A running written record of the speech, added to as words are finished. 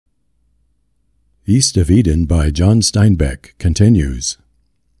East of Eden by John Steinbeck continues.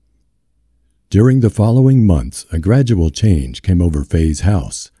 During the following months, a gradual change came over Faye's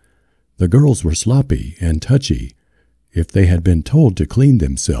house. The girls were sloppy and touchy. If they had been told to clean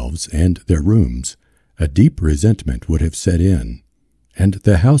themselves and their rooms, a deep resentment would have set in, and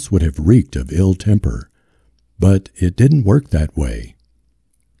the house would have reeked of ill temper. But it didn't work that way.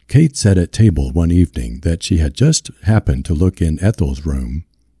 Kate said at table one evening that she had just happened to look in Ethel's room,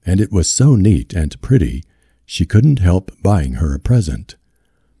 and it was so neat and pretty, she couldn't help buying her a present.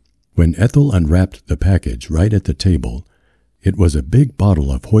 When Ethel unwrapped the package right at the table, it was a big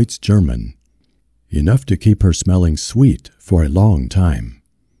bottle of Hoyt's German, enough to keep her smelling sweet for a long time.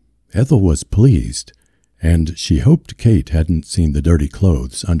 Ethel was pleased, and she hoped Kate hadn't seen the dirty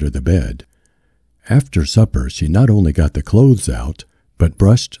clothes under the bed. After supper, she not only got the clothes out, but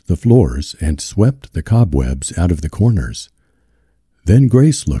brushed the floors and swept the cobwebs out of the corners. Then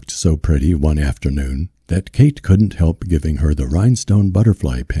Grace looked so pretty one afternoon that Kate couldn't help giving her the rhinestone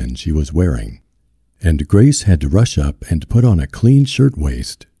butterfly pin she was wearing, and Grace had to rush up and put on a clean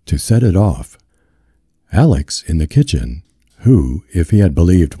shirtwaist to set it off. Alex, in the kitchen, who, if he had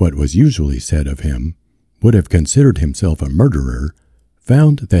believed what was usually said of him, would have considered himself a murderer,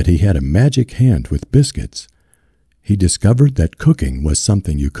 found that he had a magic hand with biscuits. He discovered that cooking was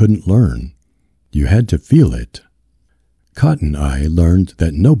something you couldn't learn. You had to feel it. Cotton Eye learned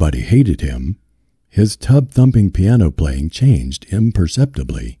that nobody hated him. His tub-thumping piano playing changed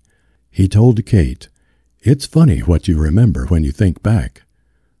imperceptibly. He told Kate, "It's funny what you remember when you think back."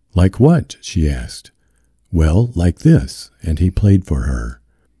 "Like what?" she asked. "Well, like this," and he played for her.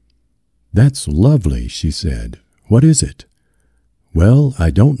 "That's lovely," she said. "What is it?" "Well,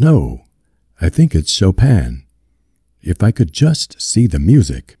 I don't know. I think it's Chopin. If I could just see the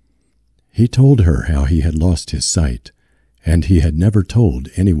music." He told her how he had lost his sight, and he had never told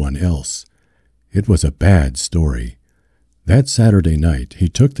anyone else. It was a bad story. That Saturday night he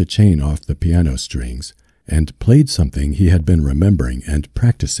took the chain off the piano strings and played something he had been remembering and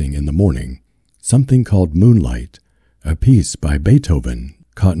practicing in the morning, something called Moonlight, a piece by Beethoven,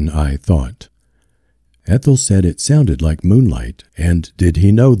 Cotton Eye thought. Ethel said it sounded like moonlight, and did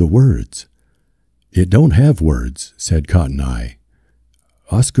he know the words? "It don't have words," said Cotton Eye.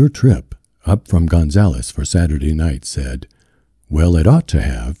 Oscar Tripp, up from Gonzales for Saturday night, said, "Well, it ought to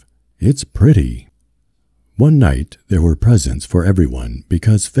have. It's pretty." One night there were presents for everyone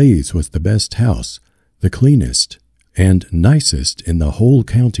because Faye's was the best house, the cleanest, and nicest in the whole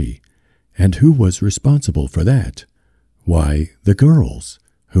county. And who was responsible for that? Why, the girls.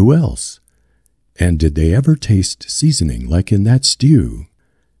 Who else? And did they ever taste seasoning like in that stew?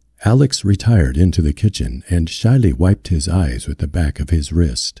 Alex retired into the kitchen and shyly wiped his eyes with the back of his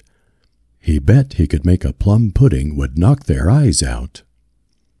wrist. He bet he could make a plum pudding would knock their eyes out.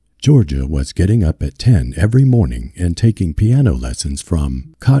 Georgia was getting up at 10 every morning and taking piano lessons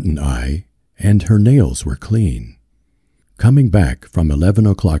from Cotton Eye, and her nails were clean. Coming back from 11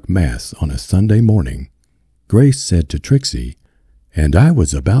 o'clock Mass on a Sunday morning, Grace said to Trixie, "And I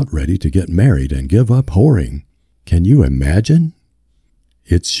was about ready to get married and give up whoring. Can you imagine?"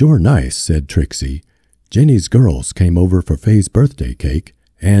 "It's sure nice," said Trixie. "Jenny's girls came over for Faye's birthday cake,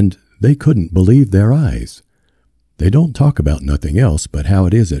 and they couldn't believe their eyes. They don't talk about nothing else but how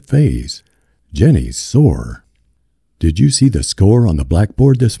it is at Faye's. Jenny's sore." "Did you see the score on the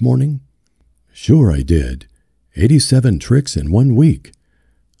blackboard this morning?" "Sure I did. 87 tricks in 1 week.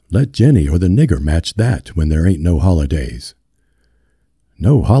 Let Jenny or the nigger match that when there ain't no holidays."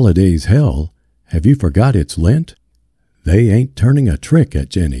 "No holidays, hell. Have you forgot it's Lent? They ain't turning a trick at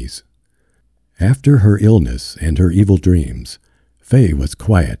Jenny's." After her illness and her evil dreams, Faye was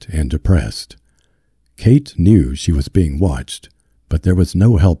quiet and depressed. Kate knew she was being watched, but there was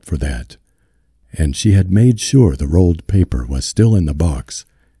no help for that, and she had made sure the rolled paper was still in the box,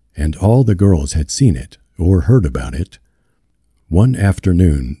 and all the girls had seen it or heard about it. One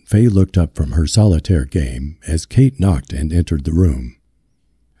afternoon, Faye looked up from her solitaire game as Kate knocked and entered the room.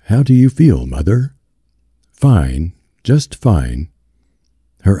 "How do you feel, Mother?" "Fine, just fine."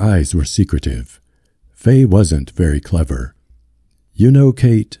 Her eyes were secretive. Faye wasn't very clever. "You know,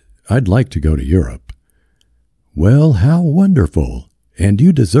 Kate, I'd like to go to Europe." "Well, how wonderful! And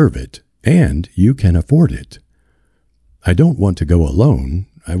you deserve it, and you can afford it." "I don't want to go alone.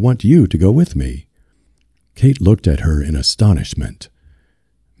 I want you to go with me." Kate looked at her in astonishment.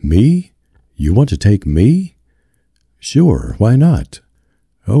 "Me? You want to take me?" "Sure, why not?"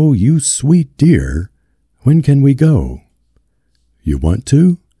 "Oh, you sweet dear. When can we go?" "You want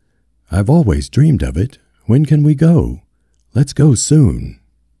to?" "I've always dreamed of it. When can we go? Let's go soon."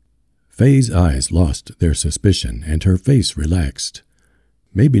 Faye's eyes lost their suspicion and her face relaxed.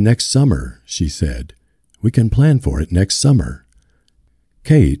 Maybe next summer, she said. We can plan for it next summer.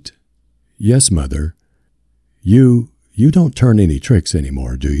 Kate. Yes, Mother. You don't turn any tricks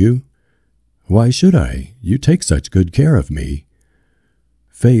anymore, do you? Why should I? You take such good care of me.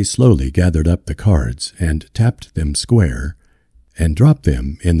 Fay slowly gathered up the cards and tapped them square and dropped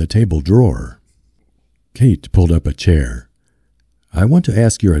them in the table drawer. Kate pulled up a chair. I want to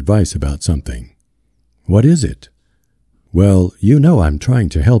ask your advice about something. What is it? Well, you know I'm trying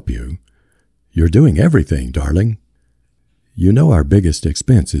to help you. You're doing everything, darling. You know our biggest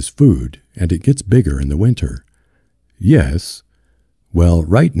expense is food, and it gets bigger in the winter. Yes. Well,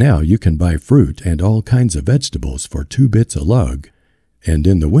 right now you can buy fruit and all kinds of vegetables for 2 bits a lug, and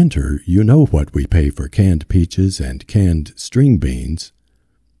in the winter you know what we pay for canned peaches and canned string beans.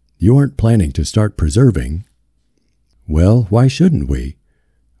 You aren't planning to start preserving. Well, why shouldn't we?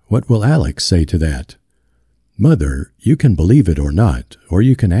 What will Alex say to that? Mother, you can believe it or not, or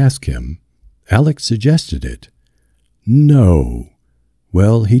you can ask him. Alex suggested it. No.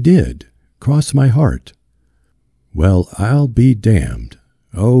 Well, he did. Cross my heart. Well, I'll be damned.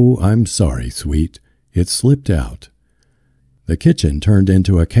 Oh, I'm sorry, sweet. It slipped out. The kitchen turned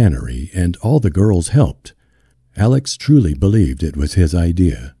into a cannery, and all the girls helped. Alex truly believed it was his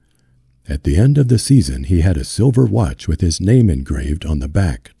idea. At the end of the season, he had a silver watch with his name engraved on the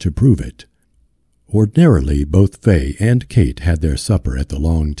back to prove it. Ordinarily, both Fay and Kate had their supper at the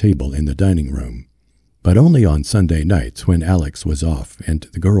long table in the dining room, but only on Sunday nights when Alex was off and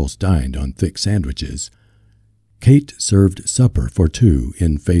the girls dined on thick sandwiches. Kate served supper for 2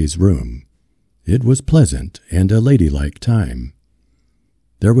 in Fay's room. It was pleasant and a ladylike time.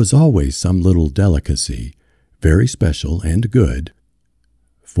 There was always some little delicacy, very special and good,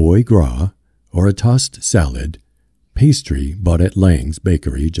 foie gras, or a tossed salad, pastry bought at Lang's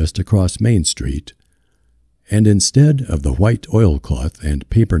Bakery just across Main Street, and instead of the white oilcloth and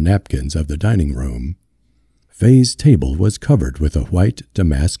paper napkins of the dining room, Fay's table was covered with a white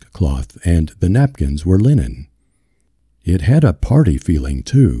damask cloth, and the napkins were linen. It had a party feeling,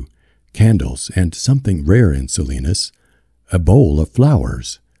 too, candles and something rare in Salinas, a bowl of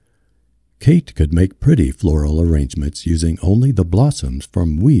flowers. Kate could make pretty floral arrangements using only the blossoms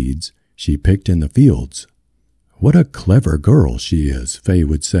from weeds she picked in the fields. What a clever girl she is, Fay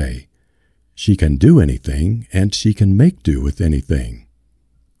would say. She can do anything, and she can make do with anything.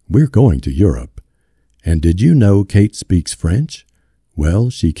 We're going to Europe. And did you know Kate speaks French? Well,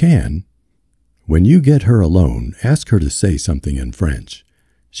 she can. When you get her alone, ask her to say something in French.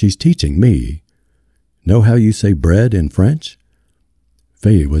 She's teaching me. Know how you say bread in French?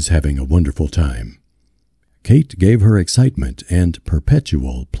 Fay was having a wonderful time. Kate gave her excitement and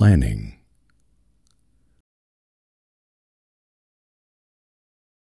perpetual planning.